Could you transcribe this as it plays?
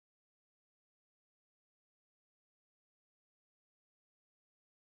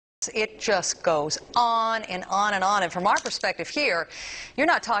It just goes on and on and on. And from our perspective here, you're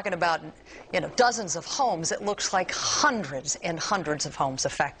not talking about, dozens of homes. It looks like hundreds and hundreds of homes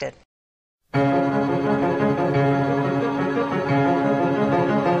affected. They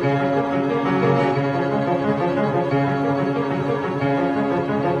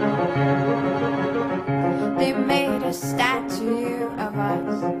made a statue of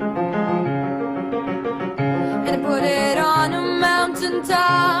us and put it on a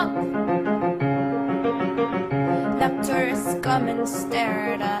mountaintop. Now tourists come and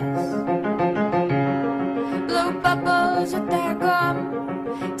stare at us, blow bubbles with their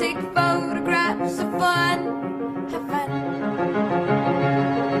gum, take photographs of fun, have fun.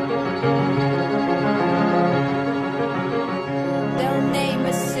 They'll name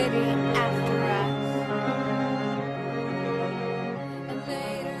a city after us, and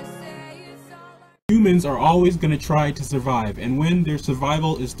later say it's all right. Humans are always going to try to survive, and when their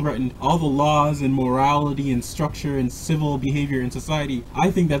survival is threatened, all the laws and morality and structure and civil behavior in society,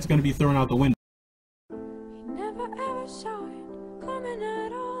 I think that's going to be thrown out the window. He never ever saw it coming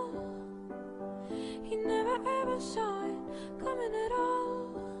at all. He never ever saw it coming at all.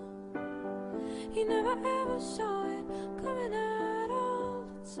 He never ever saw it coming at all.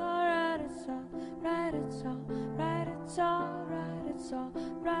 It's alright, it's alright, it's alright, it's alright, it's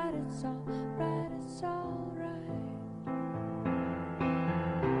alright, it's alright, it's alright.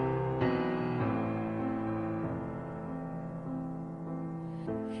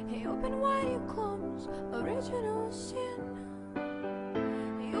 Hey, open wide your comes, original sin.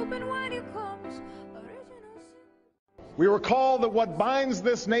 Hey, open wide your comes, original sin. We recall that what binds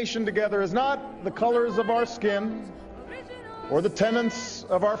this nation together is not the colors of our skin, or the tenets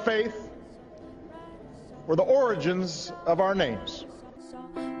of our faith, or the origins of our names. It's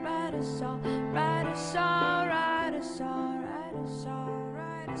alright, it's alright, it's alright, it's alright, it's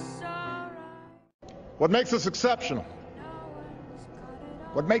alright, it's alright. What makes us exceptional,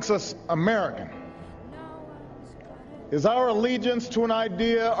 what makes us American, is our allegiance to an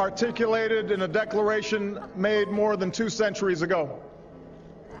idea articulated in a declaration made more than 2 centuries ago.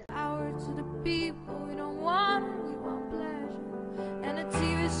 Power to the people, we don't want it, we want pleasure. And the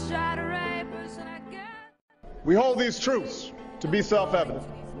TV's try to rape us, and I guess We hold these truths to be self-evident,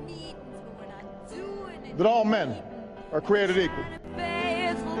 that all men are created equal.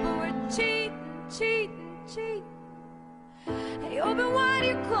 faithful, but we're cheating, cheating, cheating. Hey, open wide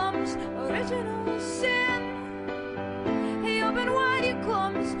your comes, original sin. Hey, open wide your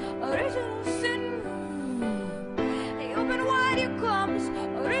comes, original sin. Hey, open wide your comes,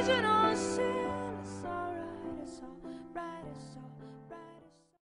 original sin. It's alright, it's alright, it's